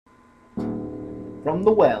from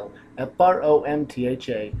the well, FROMTHAWELL.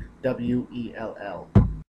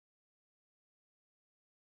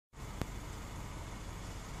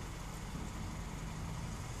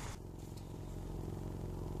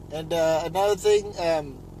 And another thing,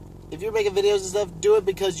 if you're making videos and stuff, do it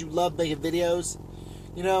because you love making videos,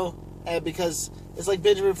 you know, and because it's like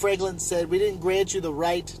Benjamin Franklin said, we didn't grant you the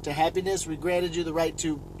right to happiness, we granted you the right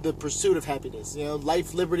to the pursuit of happiness, you know,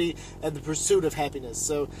 life, liberty, and the pursuit of happiness.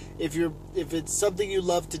 So if it's something you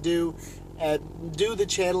love to do, do the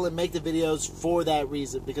channel and make the videos for that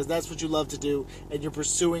reason, because that's what you love to do, and you're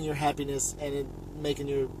pursuing your happiness and making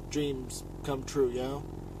your dreams come true, you know?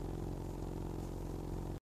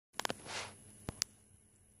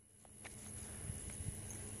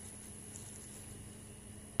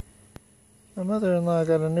 My mother-in-law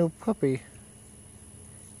got a new puppy.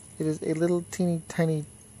 It is a little teeny tiny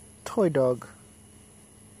toy dog.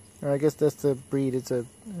 Or I guess that's the breed. It's I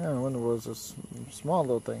don't know when it was, a small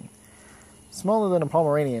little thing. Smaller than a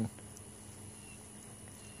Pomeranian.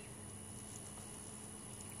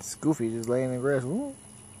 It's Goofy just laying in the grass. Ooh.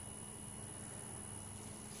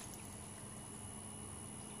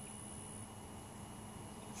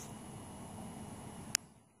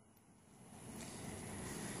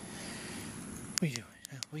 What are you doing?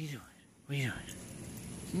 What are you doing? What are you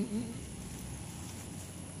doing?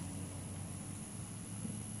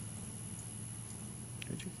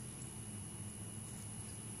 Did you?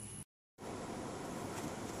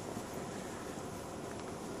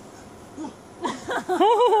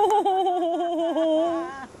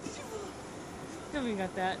 We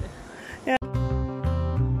got that.